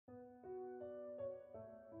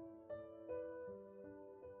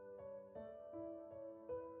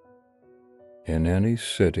In any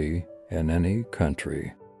city, in any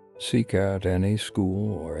country, seek out any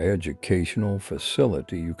school or educational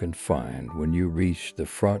facility you can find. When you reach the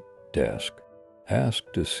front desk, ask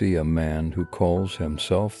to see a man who calls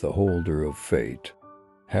himself the holder of fate.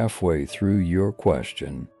 Halfway through your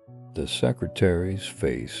question, the secretary's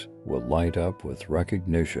face will light up with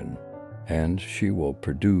recognition, and she will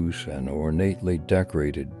produce an ornately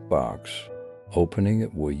decorated box. Opening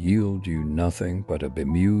it will yield you nothing but a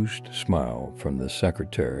bemused smile from the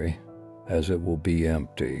secretary, as it will be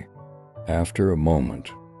empty. After a moment,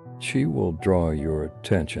 she will draw your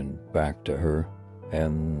attention back to her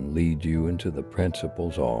and lead you into the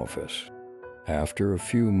principal's office. After a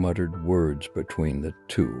few muttered words between the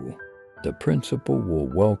two, the principal will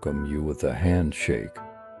welcome you with a handshake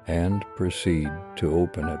and proceed to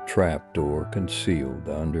open a trapdoor concealed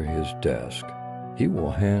under his desk. He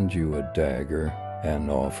will hand you a dagger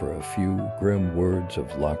and offer a few grim words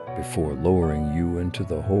of luck before lowering you into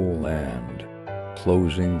the hole and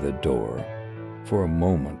closing the door. For a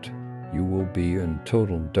moment, you will be in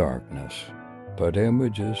total darkness, but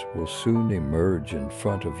images will soon emerge in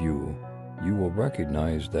front of you. You will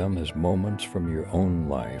recognize them as moments from your own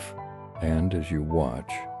life, and as you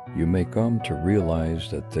watch, you may come to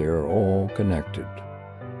realize that they are all connected.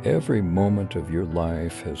 Every moment of your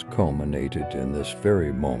life has culminated in this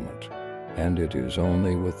very moment, and it is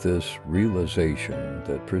only with this realization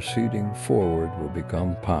that proceeding forward will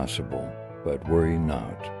become possible. But worry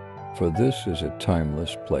not, for this is a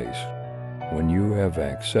timeless place. When you have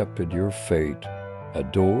accepted your fate, a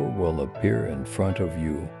door will appear in front of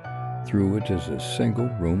you. Through it is a single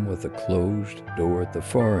room with a closed door at the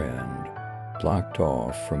far end, blocked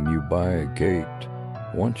off from you by a gate.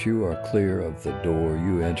 Once you are clear of the door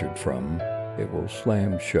you entered from, it will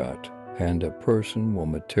slam shut, and a person will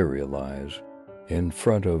materialize in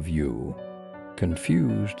front of you.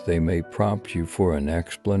 Confused, they may prompt you for an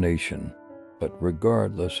explanation, but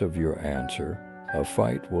regardless of your answer, a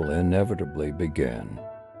fight will inevitably begin.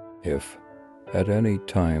 If, at any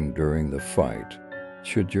time during the fight,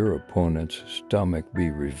 should your opponent's stomach be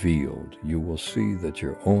revealed, you will see that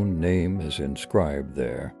your own name is inscribed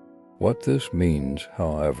there. What this means,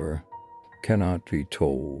 however, cannot be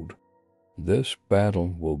told. This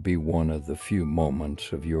battle will be one of the few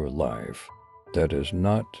moments of your life that is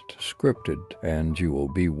not scripted, and you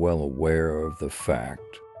will be well aware of the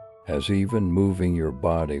fact, as even moving your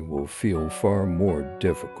body will feel far more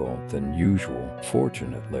difficult than usual.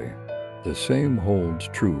 Fortunately, the same holds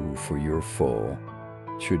true for your foe.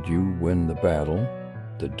 Should you win the battle,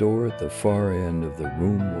 the door at the far end of the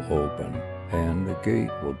room will open, and the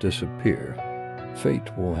gate will disappear.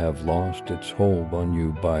 Fate will have lost its hold on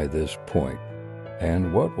you by this point,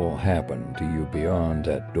 and what will happen to you beyond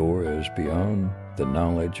that door is beyond the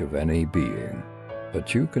knowledge of any being.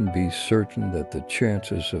 But you can be certain that the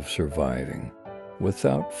chances of surviving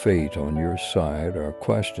without fate on your side are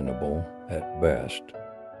questionable at best.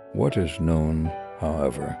 What is known,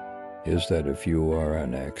 however, is that if you are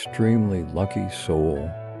an extremely lucky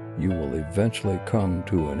soul, you will eventually come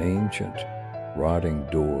to an ancient, rotting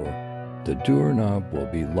door. The doorknob will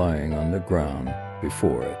be lying on the ground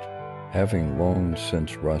before it, having long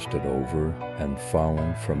since rusted over and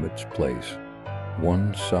fallen from its place.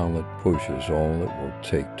 One solid push is all it will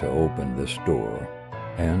take to open this door,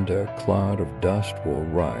 and a cloud of dust will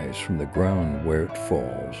rise from the ground where it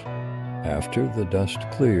falls. After the dust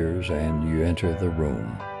clears and you enter the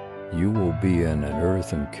room, you will be in an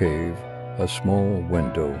earthen cave. A small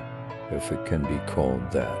window, if it can be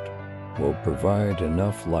called that, will provide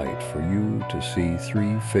enough light for you to see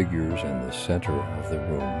three figures in the center of the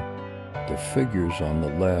room. The figures on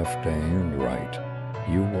the left and right,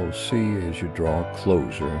 you will see as you draw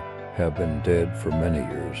closer, have been dead for many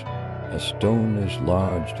years. A stone is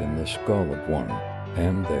lodged in the skull of one,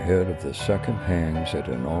 and the head of the second hangs at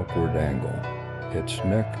an awkward angle, its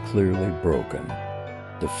neck clearly broken.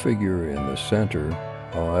 The figure in the center,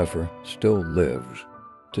 however, still lives,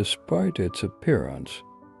 despite its appearance,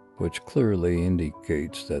 which clearly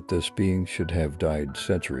indicates that this being should have died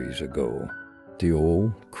centuries ago. The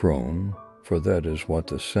old crone, for that is what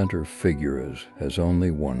the center figure is, has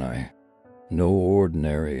only one eye. No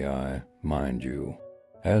ordinary eye, mind you,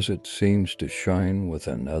 as it seems to shine with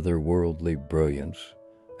an otherworldly brilliance.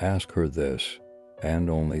 Ask her this,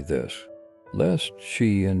 and only this, lest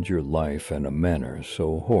she end your life in a manner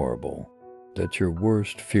so horrible that your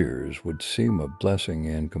worst fears would seem a blessing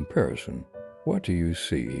in comparison. What do you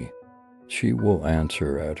see? She will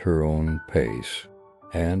answer at her own pace,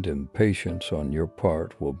 and impatience on your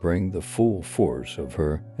part will bring the full force of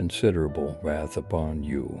her considerable wrath upon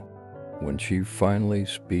you. When she finally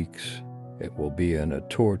speaks, it will be in a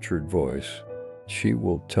tortured voice, She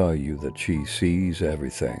will tell you that she sees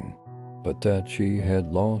everything, but that she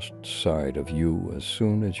had lost sight of you as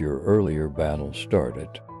soon as your earlier battle started.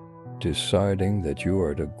 Deciding that you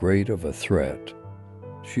are too great of a threat,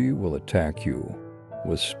 she will attack you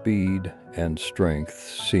with speed and strength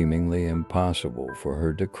seemingly impossible for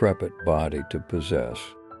her decrepit body to possess.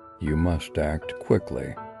 You must act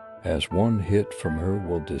quickly, as one hit from her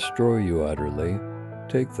will destroy you utterly.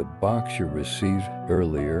 Take the box you received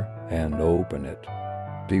earlier and open it.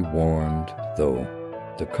 Be warned, though,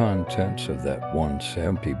 the contents of that once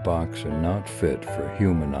empty box are not fit for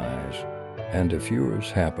human eyes, and if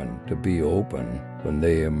yours happen to be open when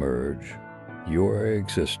they emerge, your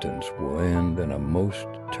existence will end in a most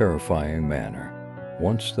terrifying manner.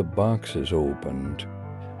 Once the box is opened,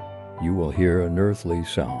 you will hear unearthly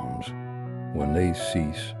sounds. When they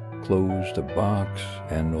cease, close the box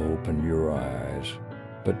and open your eyes.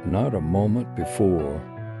 But not a moment before,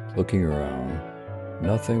 looking around,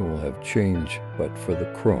 nothing will have changed but for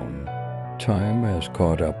the crone. Time has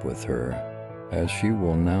caught up with her, as she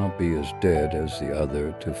will now be as dead as the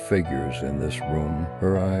other two figures in this room.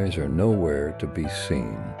 Her eyes are nowhere to be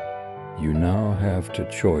seen. You now have two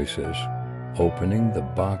choices. Opening the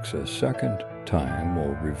box a second time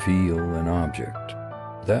will reveal an object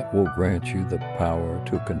that will grant you the power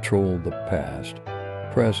to control the past,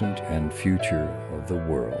 present, and future of the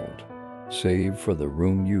world, save for the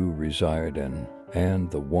room you reside in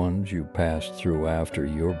and the ones you passed through after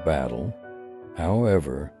your battle.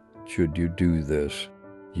 However, should you do this,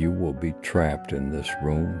 you will be trapped in this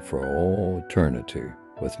room for all eternity,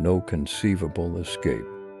 with no conceivable escape.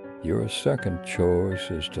 Your second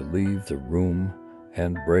choice is to leave the room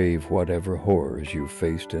and brave whatever horrors you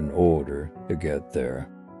faced in order to get there.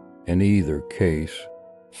 In either case,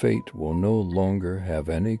 fate will no longer have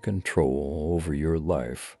any control over your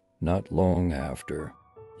life. Not long after,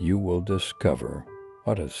 you will discover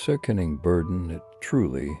what a sickening burden it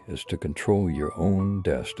truly is to control your own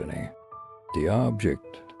destiny. The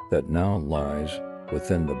object that now lies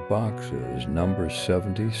within the box is number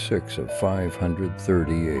 76 of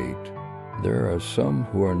 538. There are some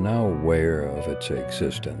who are now aware of its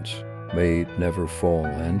existence. May it never fall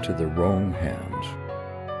into the wrong hands.